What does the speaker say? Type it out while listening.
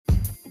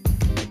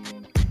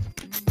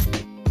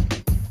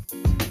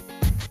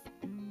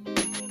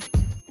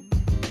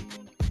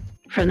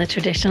From the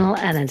traditional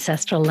and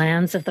ancestral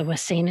lands of the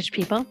Wasanish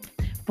people,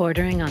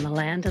 bordering on the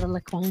land of the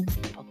Lekwungen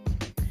people.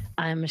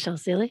 I'm Michelle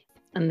Seeley,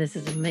 and this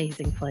is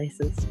Amazing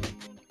Places.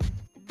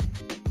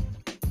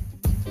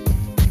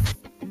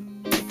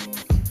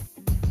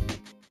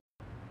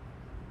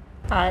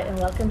 Hi, and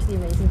welcome to the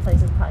Amazing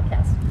Places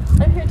podcast.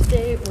 I'm here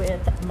today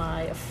with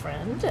my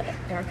friend,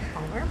 Erica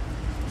Palmer.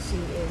 She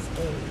is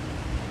a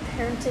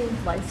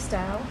parenting,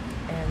 lifestyle,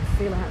 and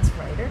freelance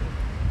writer.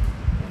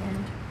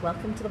 And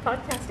welcome to the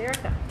podcast,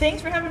 Erica.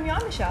 Thanks for having me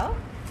on, Michelle.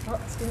 Well,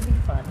 it's going to be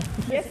fun.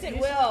 Yes, it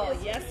will.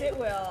 Yes, it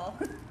will.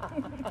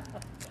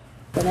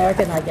 When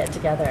Erica and I get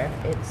together,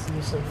 it's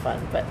usually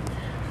fun. But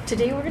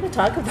today we're going to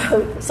talk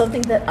about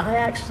something that I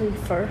actually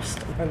first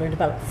learned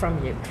about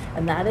from you.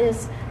 And that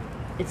is,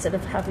 instead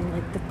of having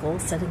like the goal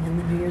setting and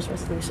the New Year's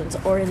resolutions,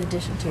 or in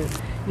addition to,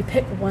 you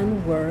pick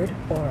one word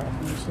or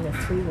usually a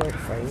 3-word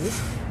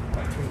phrase,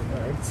 or 3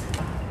 words,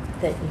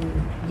 that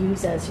you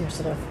use as your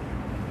sort of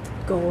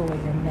goal or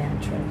your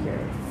mantra, your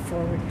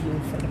forward view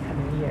for the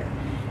coming year.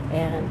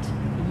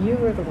 And you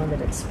were the one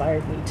that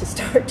inspired me to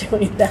start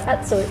doing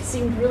that, so it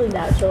seemed really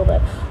natural that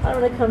I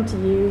want to come to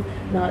you,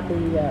 not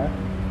the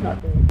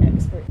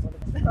experts on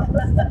this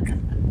process.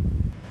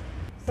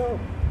 So,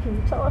 can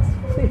you tell us,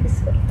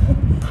 please,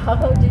 how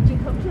did you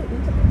come into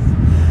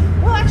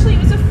this? Well, actually, it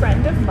was a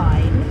friend of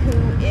mine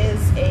who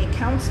is a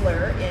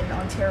counselor in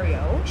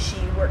Ontario. She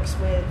works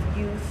with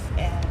youth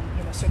and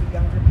sort of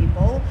younger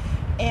people,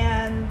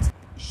 and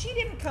she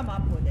didn't come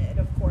up with it.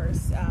 Of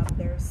course,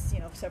 there's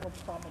several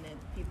prominent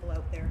people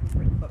out there who've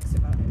written books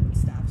about it and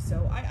stuff.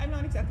 So I'm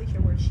not exactly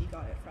sure where she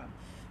got it from,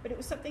 but it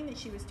was something that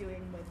she was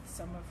doing with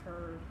some of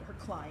her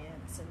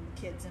clients and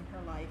kids in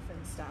her life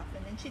and stuff.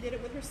 And then she did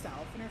it with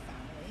herself and her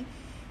family.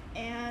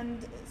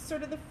 And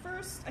sort of the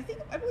first, I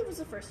believe it was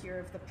the first year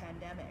of the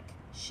pandemic,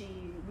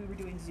 we were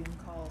doing Zoom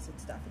calls and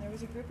stuff, and there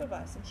was a group of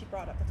us, and she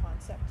brought up the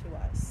concept to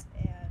us,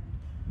 and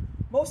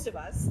most of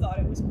us thought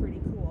it was pretty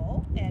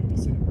cool, and we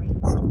sort of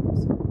brainstormed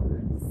some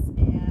words,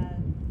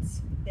 and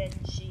then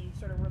she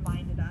sort of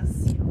reminded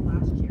us,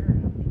 last year,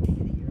 and I think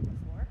maybe the year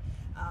before.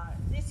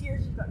 This year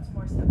she's got some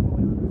more stuff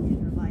going on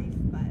in her life,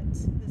 but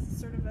this is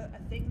sort of a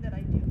thing that I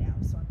do now,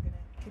 so I'm going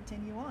to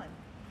continue on.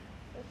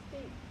 That's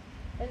neat.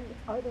 And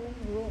are there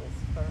any rules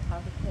for how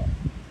to pick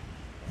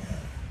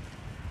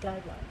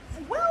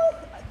guidelines? Well,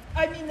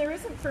 I mean, there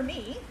isn't for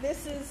me.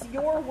 This is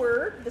your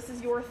word. This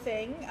is your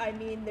thing. I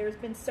mean, there's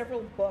been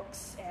several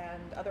books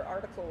and other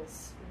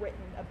articles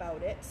written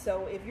about it.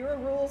 So if you're a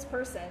rules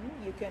person,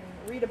 you can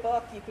read a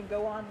book, you can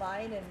go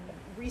online and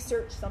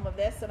research some of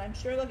this, and I'm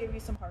sure they'll give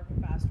you some hard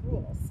and fast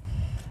rules.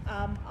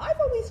 I've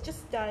always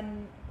just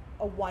done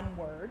a 1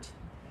 word.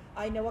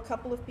 I know a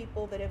couple of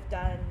people that have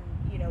done,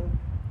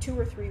 2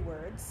 or 3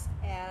 words,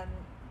 and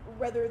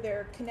whether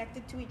they're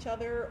connected to each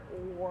other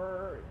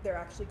or they're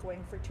actually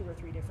going for 2 or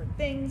 3 different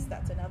things,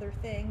 that's another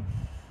thing.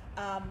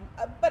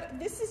 But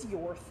this is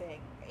your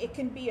thing. It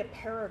can be a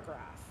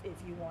paragraph if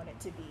you want it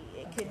to be.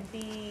 It can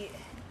be,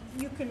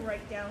 you can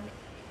write down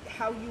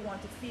how you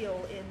want to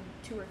feel in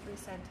 2 or 3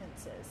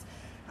 sentences,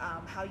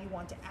 how you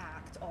want to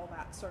act, all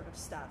that sort of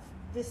stuff.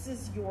 This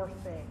is your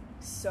thing.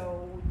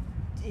 So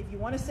if you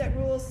want to set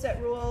rules,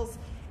 set rules.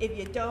 If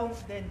you don't,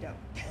 then don't.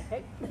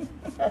 Okay.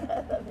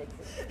 That makes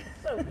it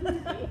so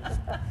easy.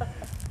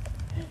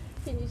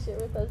 Can you share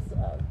with us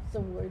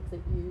some words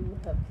that you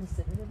have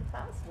considered in the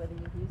past, whether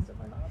you've used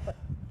them or not?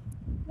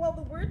 Well,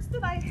 the words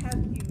that I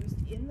have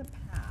used in the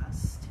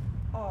past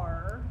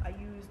are, I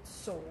used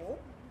soul,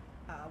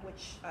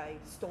 which I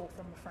stole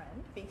from a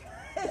friend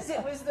because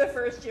it was the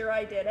first year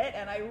I did it,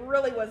 and I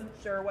really wasn't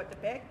sure what to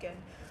pick. And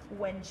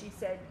when she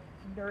said,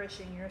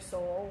 nourishing your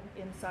soul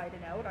inside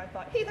and out, I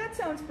thought, hey, that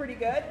sounds pretty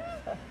good,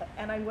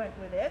 and I went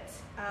with it.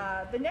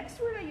 The next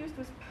word I used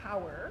was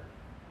power,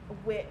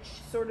 which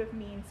sort of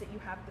means that you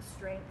have the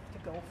strength to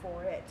go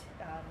for it.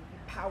 You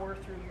power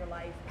through your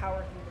life,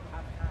 power through the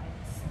tough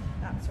times,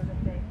 that sort of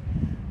thing.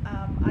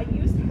 I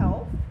used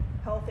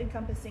health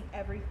encompassing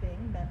everything,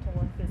 mental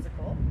and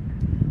physical.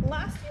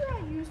 Last year I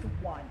used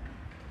 1,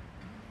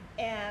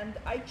 and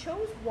I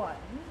chose 1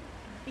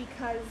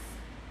 because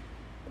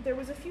there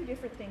was a few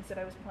different things that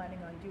I was planning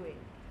on doing.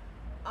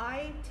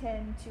 I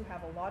tend to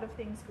have a lot of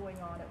things going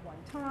on at one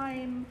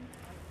time,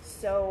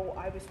 so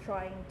I was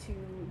trying to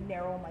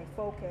narrow my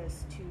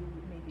focus to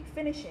maybe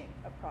finishing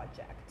a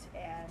project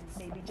and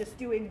maybe just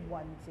doing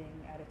one thing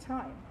at a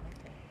time.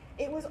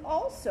 It was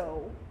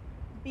also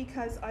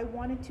because I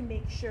wanted to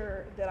make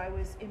sure that I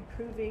was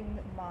improving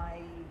my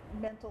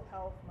mental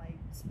health, my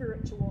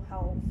spiritual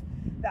health,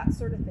 that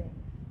sort of thing.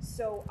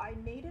 So I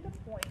made it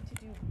a point to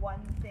do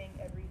one thing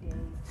every day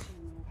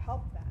to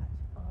help that.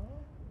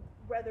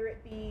 Whether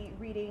it be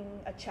reading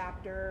a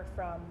chapter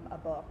from a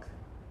book,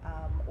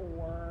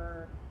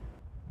 or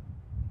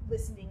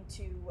listening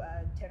to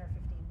a 10 or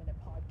 15 minute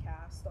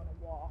podcast on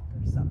a walk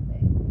or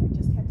something. I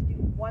just had to do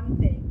one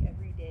thing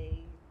every day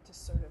to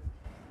sort of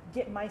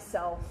get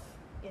myself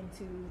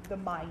into the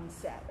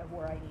mindset of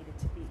where I needed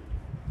to be.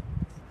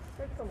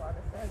 Makes a lot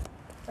of sense.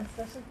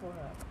 Especially for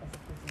as a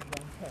busy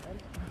young parent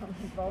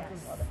involved in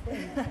Yes. a lot of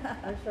things.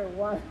 I'm sure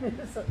one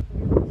is a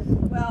really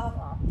difficult Well,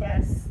 to off,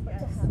 yes, but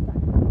to yes. have that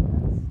kind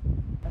of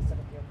as sort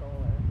of your goal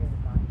or your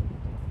reminder,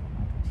 you're doing a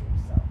reminder to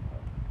yourself.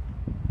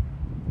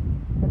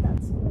 But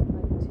that's what I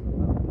find too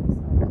about this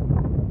idea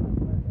of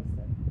word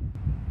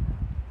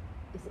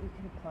is that you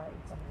can apply it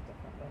in so many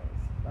different ways.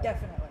 Right?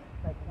 Definitely.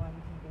 Like one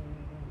can be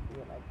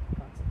you're like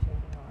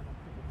concentrating on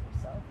improving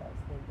yourself as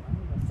the one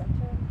in the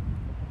center.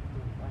 It can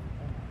be one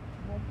thing at a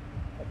time.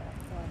 But that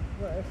one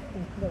word,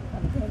 no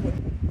pun intended,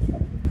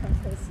 can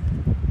encompass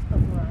a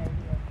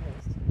variety of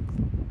ways to use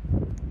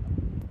it.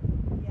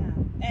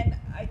 Yeah, and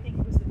I think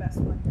it was the best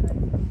one that I've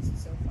used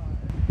so far.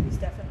 It was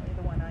definitely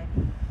the one I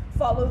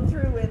followed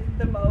through with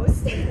the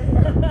most.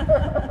 And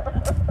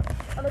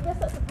I guess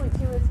that's the point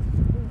too is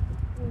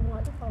we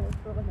want to follow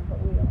through with them, but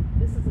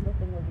this isn't a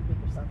thing where you beat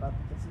yourself up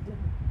because you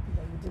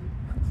didn't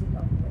complete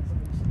all the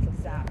resolutions.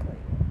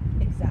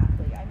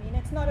 Exactly. I mean,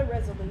 it's not a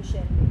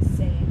resolution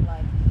saying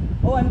like,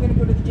 oh, I'm going to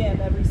go to the gym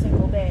every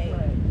single day.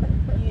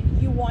 Right.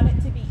 You want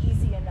it to be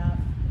easy enough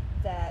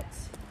that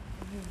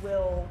you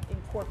will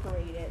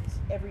incorporate it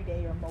every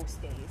day or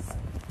most days,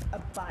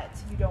 but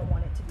you don't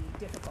want it to be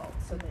difficult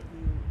so that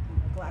you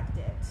neglect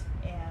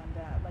it. And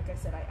like I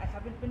said, I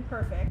haven't been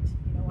perfect.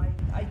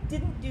 I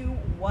didn't do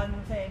one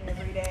thing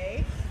every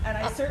day, and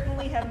I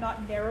certainly have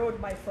not narrowed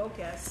my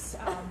focus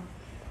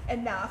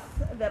enough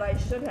that I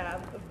should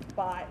have,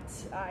 but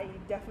I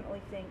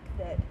definitely think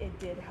that it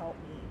did help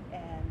me,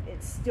 and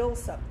it's still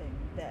something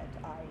that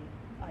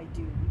I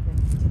do even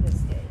to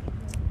this day.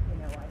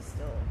 I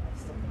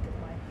still think of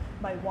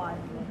my one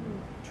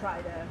and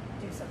try to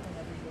do something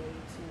every day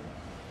to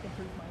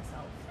improve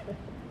myself.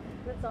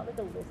 It's not like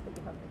a list that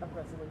you have of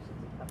resolutions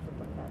you have to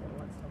look at it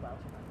once in a while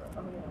to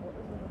remember, what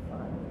was number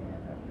 5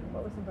 again, or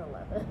what was number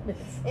 11?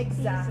 It's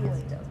Exactly.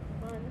 easy, it's just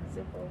fun,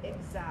 simple.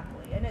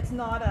 Exactly. And it's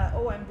not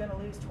I'm going to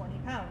lose 20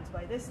 pounds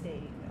by this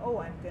date.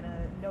 I'm going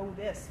to know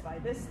this by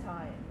this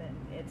time. And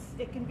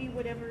it can be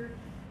whatever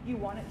you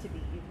want it to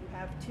be. If you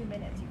have 2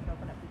 minutes, you can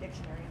open up the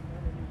dictionary and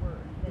learn a new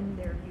word. And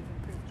there you've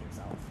improved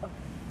yourself. Okay.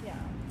 Yeah.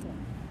 So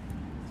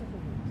do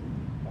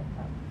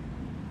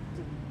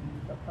you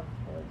feel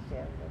comfortable in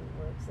sharing any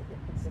words that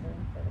you're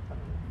considering for the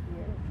coming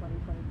year,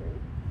 2023?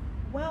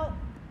 Well,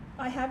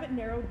 I have it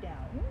narrowed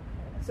down.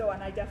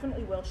 And I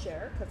definitely will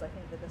share because I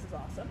think that this is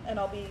awesome. And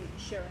I'll be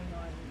sharing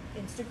on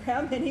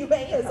Instagram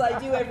anyway, as I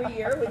do every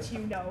year, which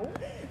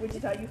which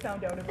is how you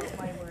found out about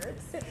my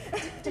words.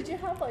 Did you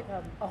have like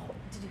a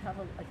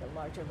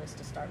larger list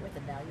to start with,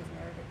 and now you've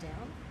narrowed it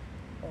down,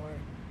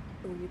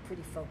 or were you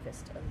pretty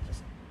focused on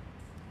just?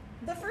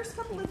 The first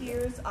couple of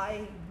years,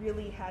 I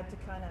really had to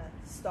kind of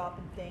stop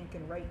and think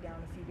and write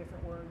down a few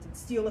different words and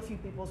steal a few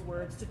people's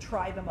words to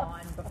try them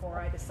on before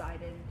I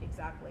decided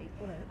exactly.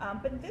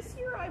 Right. But this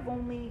year, I've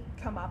only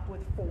come up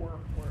with 4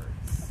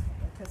 words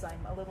because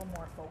I'm a little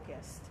more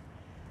focused.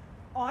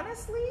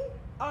 Honestly,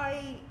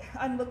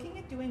 I'm looking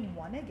at doing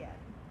 1 again.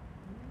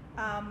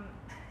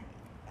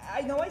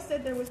 I know I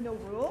said there was no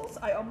rules.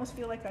 I almost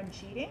feel like I'm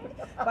cheating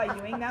by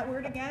doing that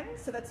word again,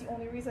 so that's the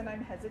only reason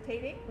I'm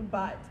hesitating.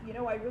 But,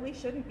 I really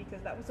shouldn't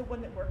because that was the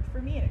one that worked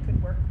for me and it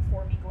could work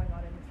for me going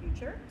on in the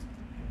future.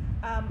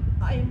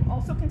 I'm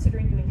also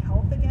considering doing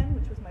health again,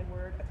 which was my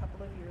word a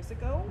couple of years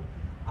ago.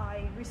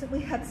 I recently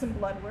had some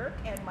blood work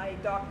and my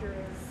doctor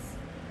is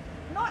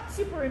not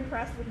super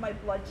impressed with my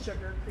blood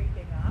sugar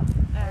creeping up,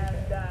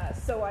 and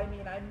so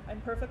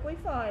I'm perfectly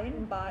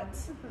fine, but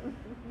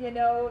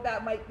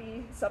that might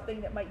be something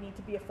that might need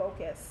to be a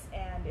focus,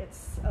 and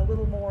it's a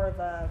little more of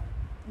a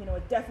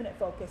definite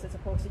focus as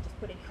opposed to just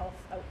putting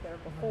health out there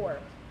before.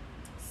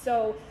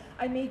 So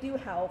I may do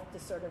health to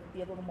sort of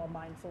be a little more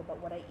mindful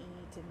about what I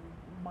eat and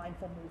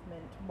mindful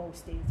movement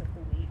most days of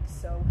the week.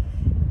 So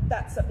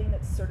that's something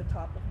that's sort of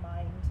top of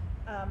mind.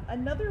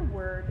 Another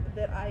word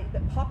that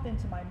popped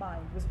into my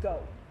mind was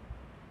go.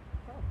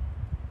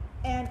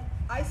 And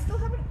I still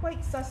haven't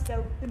quite sussed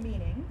out the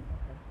meaning.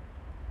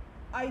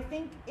 I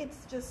think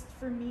it's just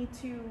for me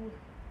to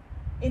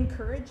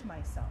encourage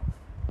myself.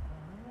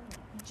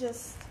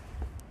 Just,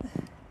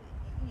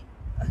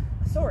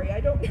 sorry, I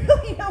don't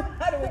really know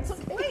how to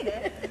explain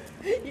it.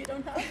 You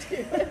don't have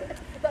to.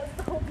 That's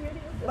the whole beauty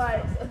of this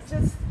But process.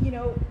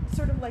 just,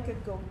 sort of like a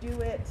go do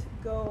it,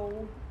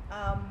 go.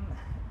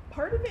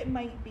 Part of it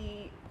might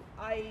be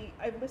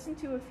I've listened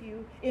to a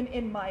few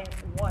in my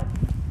one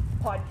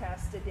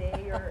podcast a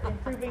day or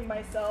improving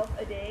myself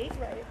a day.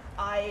 Right.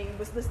 I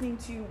was listening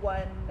to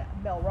one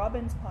Mel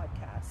Robbins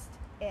podcast,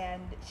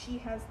 and she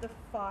has the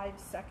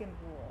 5-second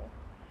rule.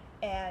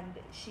 And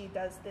she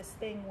does this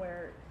thing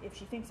where if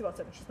she thinks about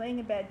something, she's laying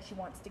in bed, she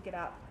wants to get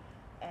up,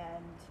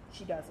 and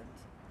she doesn't.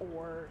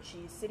 Or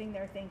she's sitting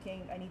there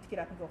thinking, I need to get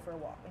up and go for a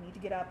walk. I need to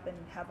get up and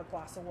have a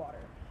glass of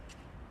water.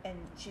 And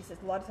she says,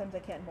 a lot of times I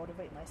can't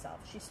motivate myself.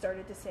 She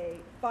started to say,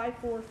 5,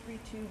 4, 3,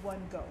 2,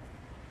 1, go.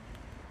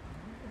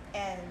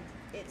 And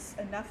it's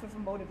enough of a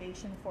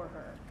motivation for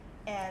her.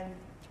 And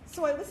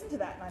so I listened to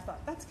that and I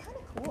thought, that's kind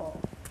of cool.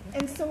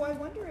 And so I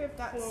wonder if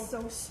that's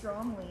so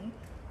strongly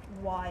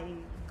why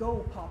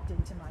go popped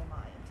into my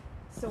mind.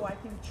 So I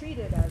can treat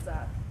it as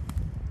a,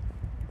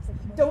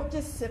 don't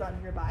just sit on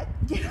your butt,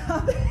 get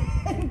up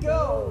and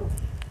go.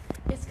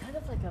 It's kind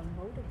of like a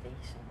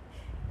motivation.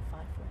 5,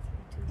 4,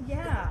 3, 2.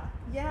 Yeah.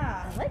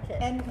 I like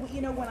it. And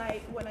you know, when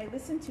I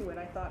listened to it,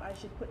 I thought I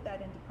should put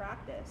that into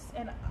practice.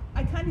 And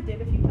I kind of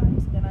did a few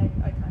times, and then I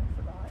kind of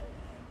forgot.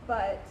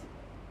 But,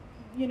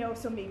 you know,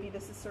 so maybe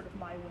this is sort of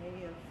my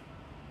way of,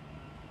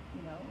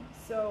 you know.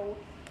 So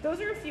those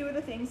are a few of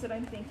the things that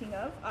I'm thinking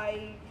of.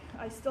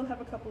 I still have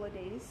a couple of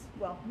days,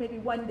 well, maybe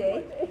one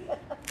day,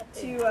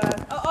 to,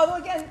 although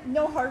again,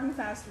 no hard and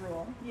fast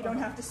rule. You don't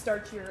have to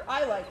start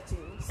I like to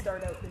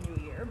start out the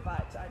new year,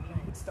 but I mean,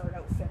 you could start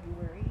out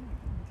February,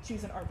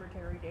 choose an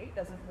arbitrary date,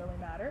 doesn't really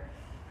matter.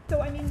 So,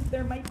 I mean,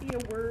 there might be a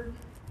word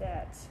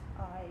that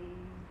I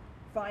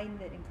find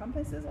that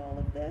encompasses all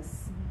of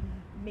this.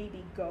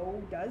 Maybe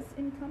go does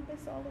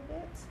encompass all of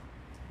it.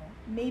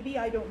 Maybe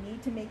I don't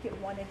need to make it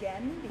one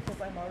again because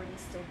I'm already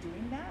still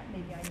doing that.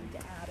 Maybe I need to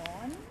add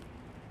on.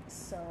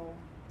 So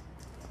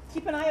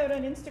keep an eye out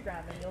on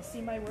Instagram and you'll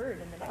see my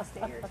word in the next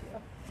day or two.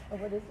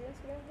 And what is your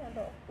Instagram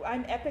handle?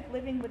 I'm Epic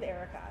Living with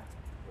Erica.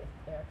 With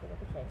Erica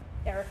with a K.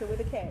 Erica with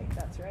a K,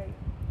 that's right.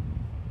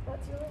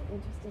 That's really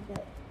interesting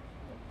that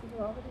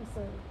you're already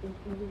so you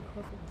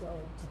incorporate go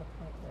to the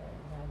point where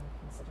now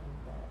you're considering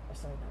that, or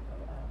sorry, not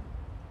go,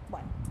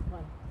 One.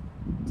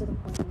 to the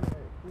point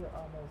where you're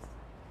almost,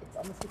 it's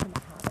almost become a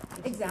habit.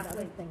 Which Exactly. is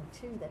another thing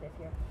too, that if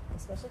you're,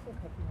 especially if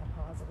you're picking a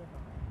positive or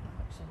an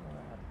action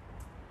or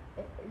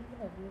even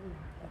a really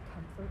a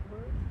comfort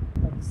word,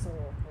 like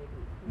soul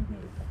maybe, would be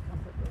a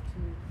comfort word to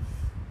you,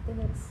 then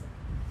it's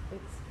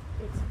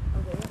a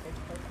way of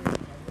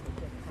incorporating a really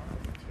good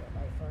habit into your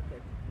life or a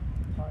good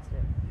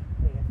positive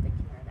way of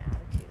thinking or an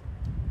attitude.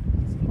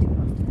 Because if you do it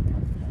often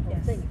enough, the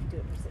whole thing, if you do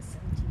it for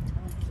 17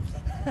 times or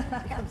something,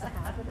 it becomes a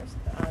habit or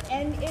something.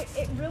 And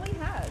it really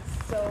has.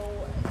 So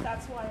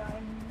that's why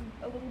I'm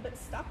a little bit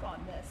stuck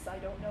on this. I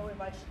don't know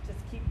if I should just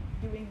keep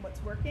doing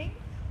what's working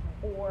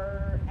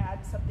or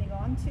add something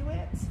onto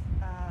it.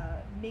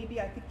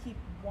 Maybe I could keep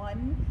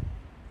one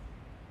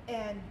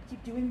and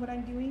keep doing what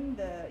I'm doing,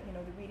 the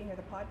reading or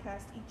the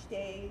podcast each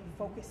day,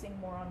 focusing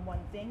more on one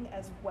thing,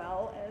 as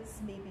well as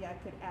maybe I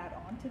could add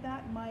on to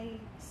that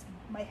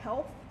my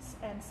health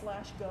and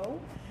 /go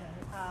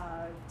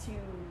to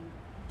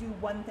do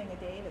one thing a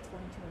day that's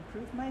going to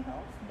improve my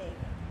health, make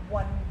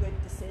one good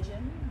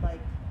decision,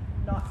 like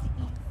not to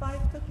eat 5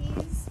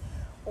 cookies,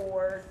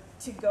 or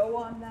to go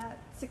on that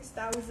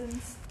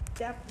 6,000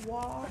 step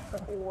walk,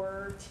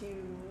 or to,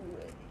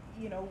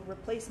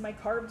 replace my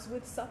carbs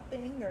with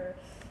something, or,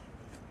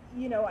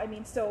 I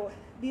mean, so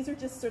these are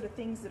just sort of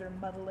things that are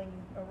muddling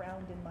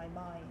around in my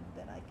mind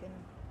that I can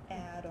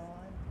add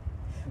on.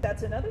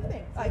 That's another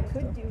thing. I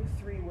could do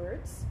 3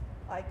 words.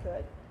 I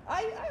could.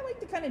 I like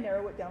to kind of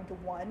narrow it down to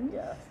 1,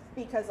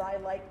 because I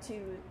like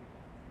to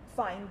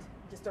find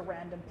just a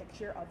random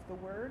picture of the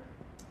word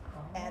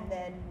and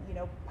then,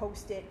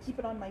 post it, keep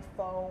it on my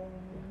phone.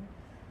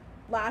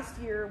 Last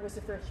year was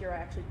the first year I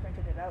actually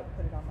printed it out and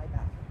put it on my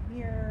bathroom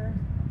mirror.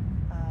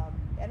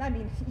 And I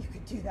mean, you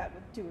could do that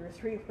with 2 or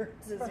 3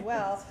 words as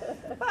well.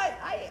 But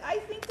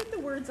I think that the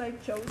words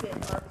I've chosen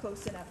are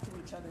close enough to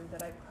each other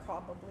that I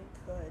probably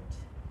could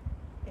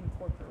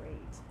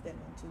incorporate them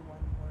into 1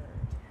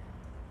 word.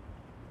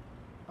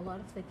 A lot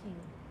of thinking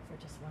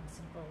for just one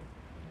simple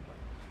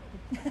word.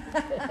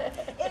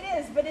 It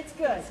is, but it's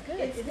good. It's good.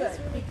 It's It good is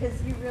really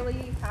because you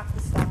really have to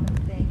stop and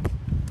think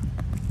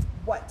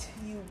what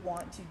you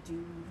want to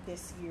do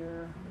this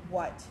year,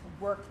 what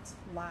worked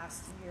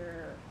last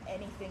year,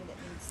 anything that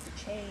needs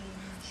to change.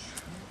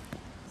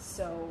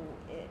 So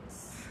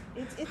it's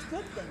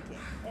good thinking.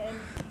 And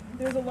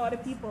there's a lot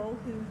of people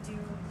who do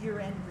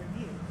year-end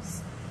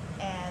reviews,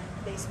 and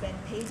they spend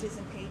pages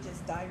and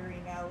pages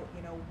diarying out,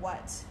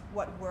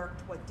 what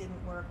worked, what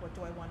didn't work, what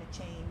do I want to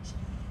change.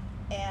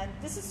 And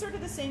this is sort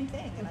of the same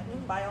thing. And I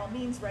mean, by all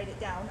means, write it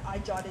down. I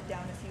jotted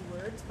down a few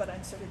words, but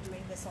I'm sort of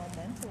doing this all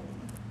mentally.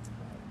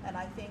 And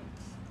I think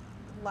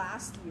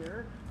last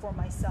year for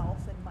myself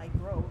and my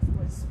growth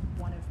was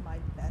one of my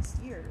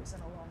best years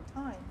in a long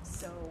time.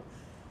 So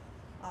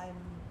I'm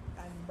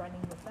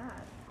running with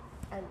that.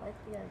 I like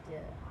the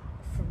idea,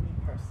 for me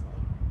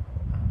personally,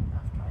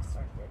 after I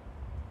started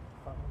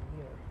following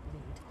your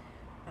lead,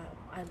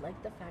 I like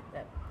the fact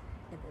that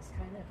in this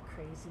kind of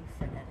crazy,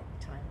 frenetic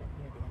time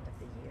near the end of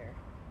the year,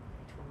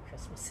 between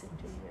Christmas and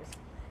New Year's,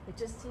 it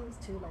just seems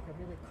to like a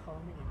really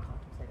calming and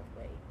contemplative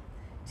way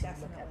to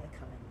look at the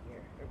coming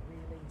year. It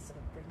really sort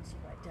of brings you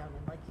right down,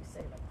 and like you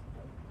say, like,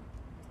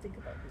 you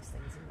think about these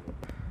things and you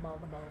mull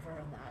them over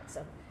and that.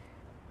 So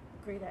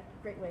great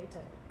way to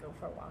go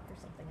for a walk or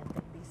something and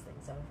think these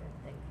things over and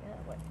think,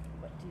 what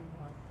do you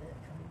want the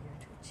coming year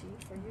to achieve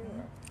for you,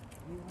 or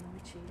you want to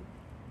achieve,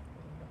 what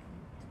are you looking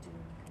to do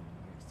in the coming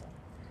year. So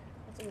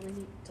that's a really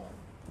neat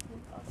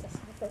process.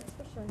 Well, thanks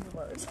for sharing your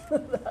words.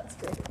 That's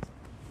great.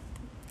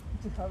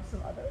 Do you have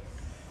some others?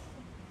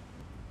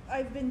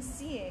 I've been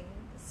seeing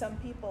some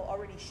people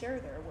already share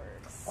their words.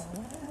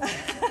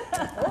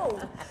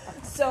 Oh.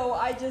 So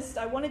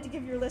I wanted to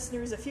give your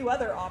listeners a few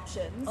other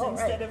options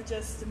instead of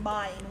just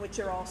mine, which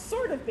are all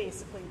sort of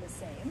basically the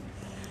same.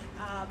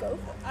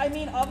 I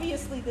mean,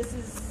 obviously, this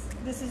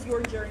is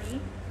your journey.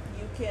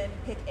 You can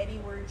pick any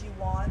word you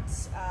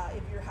want.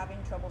 If you're having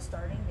trouble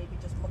starting, maybe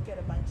just look at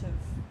a bunch of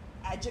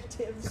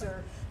adjectives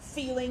or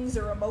feelings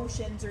or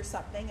emotions or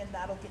something, and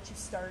that'll get you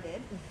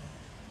started.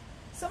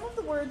 Some of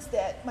the words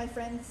that my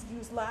friends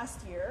used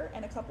last year,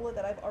 and a couple of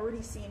that I've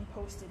already seen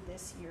posted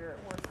this year,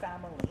 were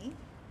family,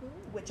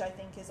 which I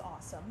think is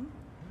awesome.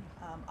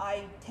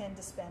 I tend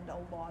to spend a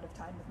lot of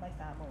time with my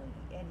family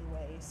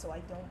anyway, so I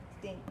don't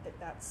think that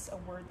that's a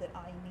word that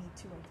I need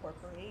to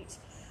incorporate,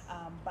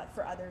 but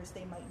for others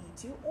they might need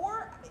to.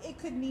 Or it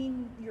could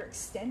mean your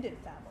extended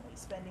family,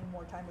 spending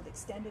more time with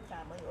extended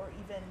family, or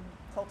even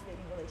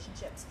cultivating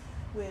relationships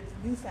with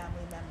new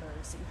family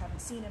members that you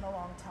haven't seen in a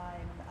long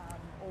time,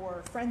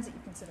 or friends that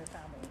you consider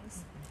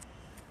families.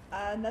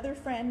 Another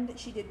friend,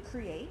 she did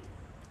create.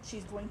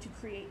 She's going to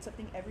create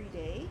something every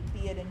day,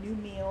 be it a new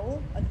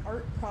meal, an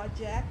art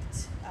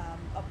project,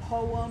 a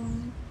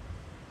poem.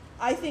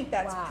 I think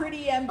that's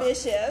pretty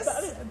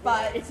ambitious,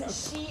 but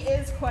she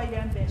is quite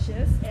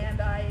ambitious, and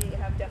I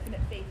have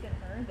definite faith in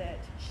her that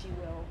she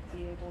will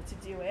be able to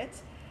do it,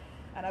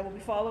 and I will be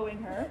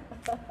following her.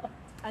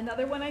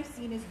 Another one I've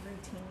seen is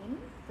routine,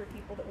 for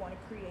people that want to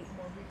create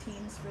more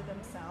routines for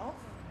themselves.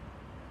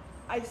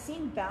 I've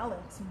seen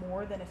balance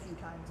more than a few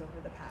times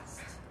over the past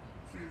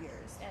few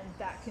years, and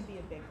that can be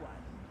a big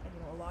one.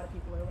 And a lot of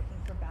people are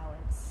looking for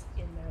balance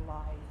in their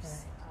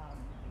lives.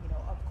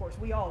 Of course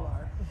we all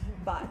are,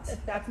 but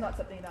that's not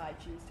something that I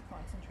choose to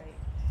concentrate.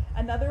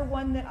 Another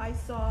one that I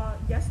saw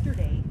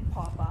yesterday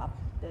pop up,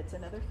 that's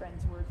another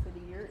friend's word for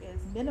the year,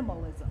 is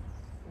minimalism.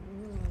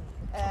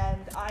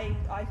 And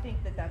I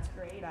think that that's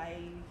great. I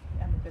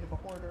am a bit of a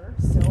hoarder,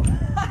 so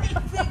I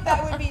think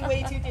that would be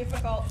way too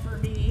difficult for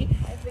me.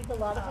 I think a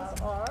lot of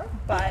us are.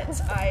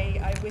 But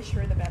I wish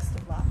her the best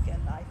of luck,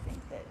 and I think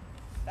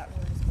that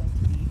word is going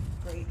to be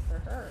great for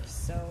her.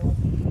 So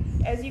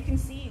as you can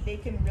see, they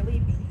can really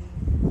be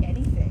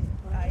anything.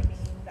 I mean,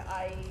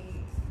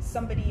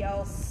 somebody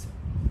else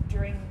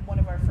during one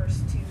of our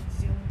first 2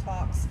 Zoom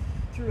talks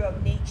threw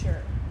out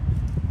nature,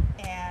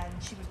 and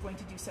she was going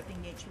to do something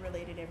nature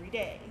related every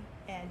day.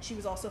 And she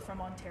was also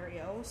from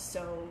Ontario,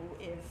 so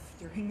if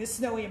during the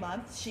snowy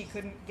month she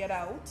couldn't get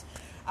out,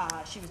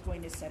 she was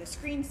going to set a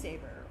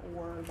screensaver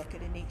or look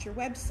at a nature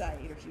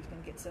website, or she was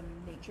going to get some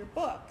nature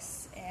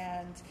books.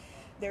 And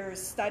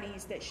there's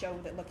studies that show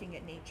that looking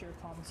at nature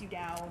calms you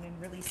down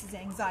and releases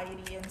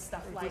anxiety and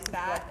stuff like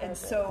that. And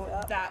so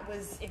that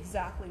was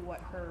exactly what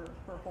her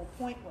whole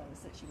point was,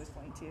 that she was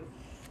going to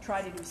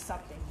try to do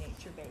something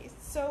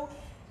nature-based. So,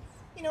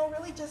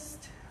 really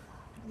just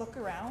look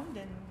around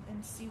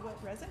and see what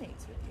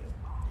resonates with you.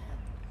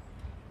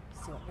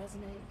 See what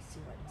resonates,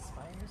 see what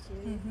inspires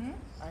you.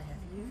 I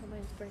have you for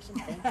my inspiration.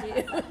 Thank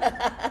you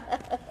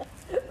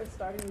for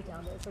starting me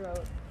down this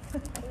road.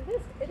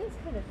 It is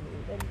kind of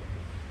neat, and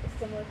it's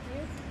similar to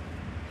you.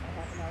 I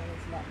haven't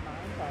always met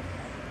mine, but I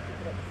keep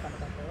it at the front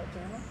of my bullet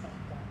journal. And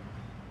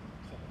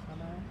so every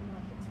time I open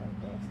up, it's right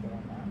there, still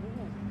on that.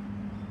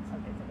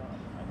 Some days I don't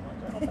open my bullet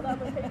journal, but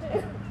other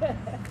pages.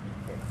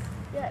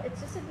 Yeah, it's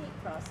just a neat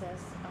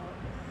process.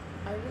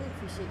 I really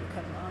appreciate you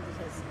coming on,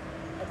 because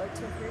I'd like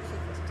to encourage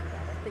people to do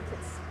that. I think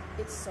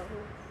it's so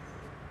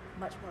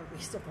much more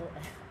reasonable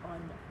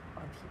on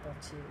people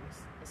too,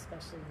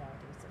 especially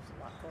nowadays. There's a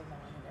lot going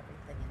on and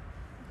everything. And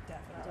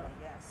Definitely,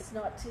 yes. It's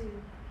not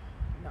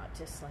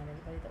to slam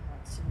anybody that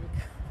wants to make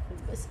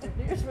a list of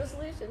New Year's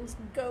resolutions.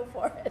 Go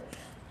for it.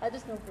 I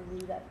just know for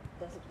me that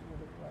doesn't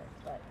really work,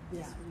 but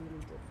this really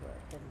did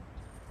work. And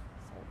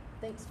so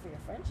thanks for your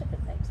friendship,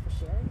 and thanks for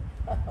sharing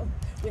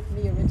with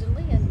me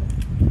originally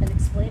and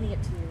explaining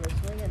it to me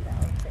originally, and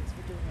now thanks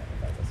for doing it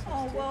with our listeners.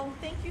 Oh, well,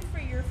 thank you for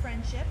your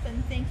friendship,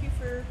 and thank you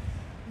for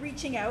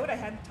reaching out. I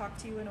hadn't talked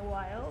to you in a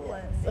while,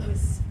 Yes. and it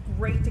was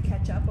great to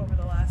catch up over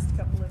the last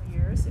couple of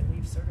years, and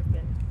we've sort of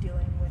been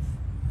dealing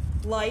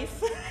with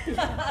life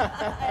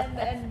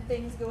and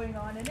things going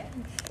on in it.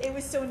 And it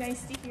was so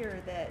nice to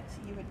hear that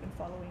you had been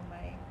following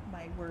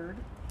my word.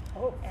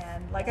 Oh.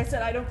 And like I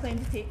said, I don't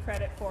claim to take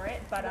credit for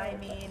it, but I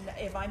mean,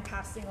 if I'm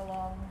passing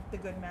along the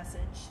good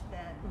message,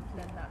 then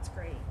that's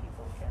great.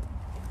 People can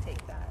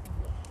take that,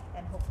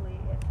 and hopefully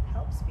it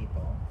helps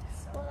people.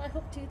 So. Well, I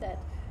hope too that,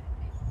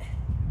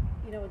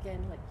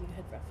 again, like you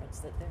had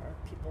referenced, that there are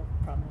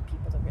prominent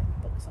people that have written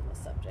books on the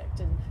subject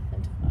and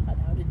on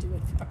how to do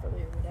it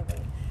properly or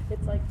whatever.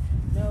 It's like,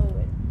 no,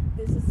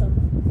 this is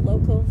someone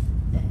local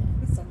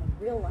and someone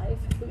real life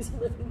who's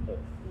living the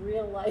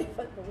real life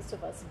that most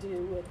of us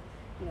do with,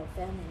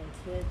 family and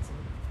kids and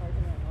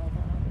partner and all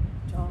that,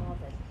 and job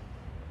and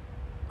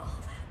all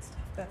that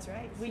stuff. That's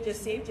right. We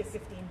just saved you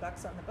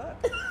 $15 on the book.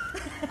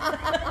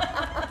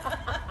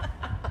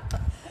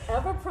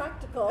 Ever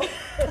practical,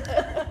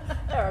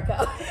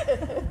 Erica.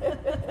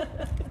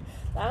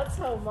 That's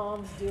how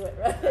moms do it,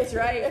 right? That's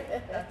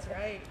right. That's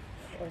right.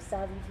 Or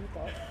savvy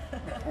people.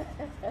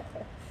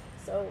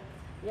 So,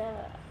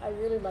 Yeah, I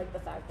really like the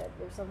fact that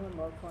there's someone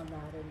local on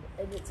that,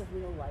 and it's a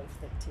real life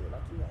thing too.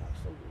 Like you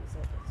actually use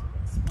it, as you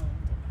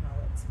explained, and how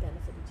it's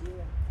benefited you.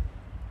 And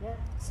yeah,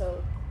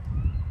 so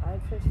I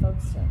encourage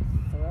folks to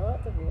throw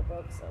out the rule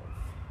books of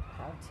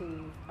how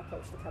to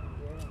approach the coming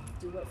year and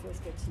do what feels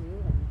good to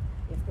you. And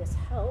if this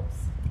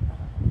helps,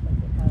 like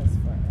it has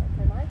for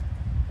Eric and I,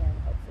 then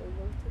hopefully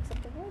we'll take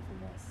something away from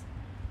this.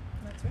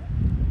 That's right.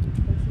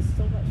 Thank you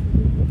so much for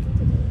being with me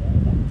today,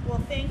 Erica.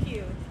 Well, thank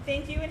you.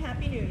 Thank you, and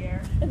Happy New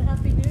Year. And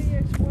Happy New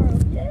Year tomorrow.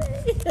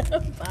 Yay!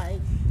 Bye.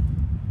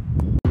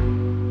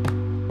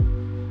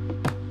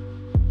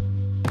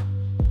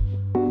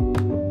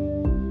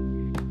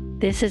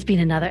 This has been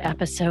another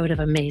episode of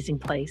Amazing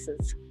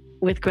Places.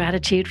 With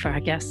gratitude for our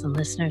guests and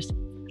listeners,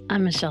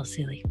 I'm Michelle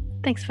Seeley.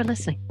 Thanks for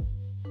listening.